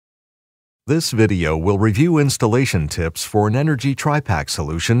This video will review installation tips for an Energi TriPak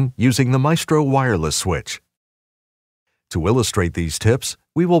solution using the Maestro Wireless switch. To illustrate these tips,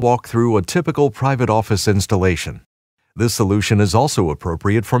 we will walk through a typical private office installation. This solution is also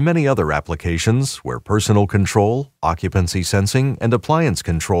appropriate for many other applications where personal control, occupancy sensing, and appliance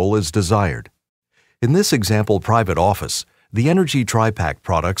control is desired. In this example private office, the Energi TriPak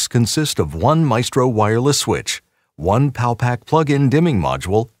products consist of one Maestro Wireless switch, one PowPak plug-in dimming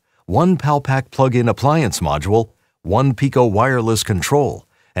module, one PowPak plug-in appliance module, one Pico wireless control,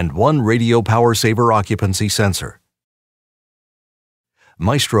 and one radio Powr Savr occupancy sensor.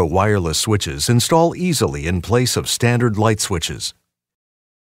 Maestro Wireless switches install easily in place of standard light switches.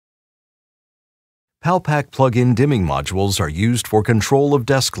 PowPak plug-in dimming modules are used for control of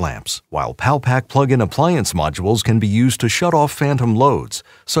desk lamps, while PowPak plug-in appliance modules can be used to shut off phantom loads,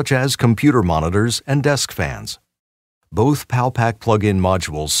 such as computer monitors and desk fans. Both PowPak plug-in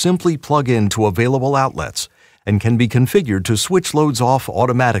modules simply plug into available outlets and can be configured to switch loads off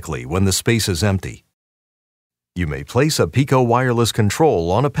automatically when the space is empty. You may place a Pico wireless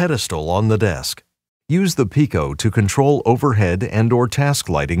control on a pedestal on the desk. Use the Pico to control overhead and/or task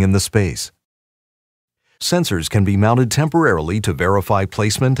lighting in the space. Sensors can be mounted temporarily to verify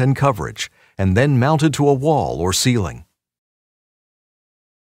placement and coverage, and then mounted to a wall or ceiling.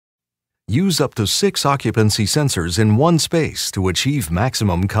 Use up to 6 occupancy sensors in one space to achieve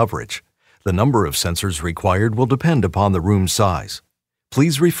maximum coverage. The number of sensors required will depend upon the room size.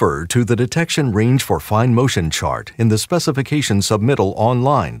 Please refer to the detection range for fine motion chart in the specification submittal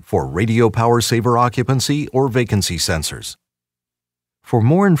online for radio Powr Savr occupancy or vacancy sensors. For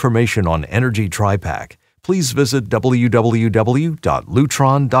more information on Energi TriPak, please visit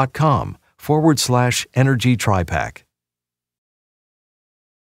www.lutron.com/Energi TriPak.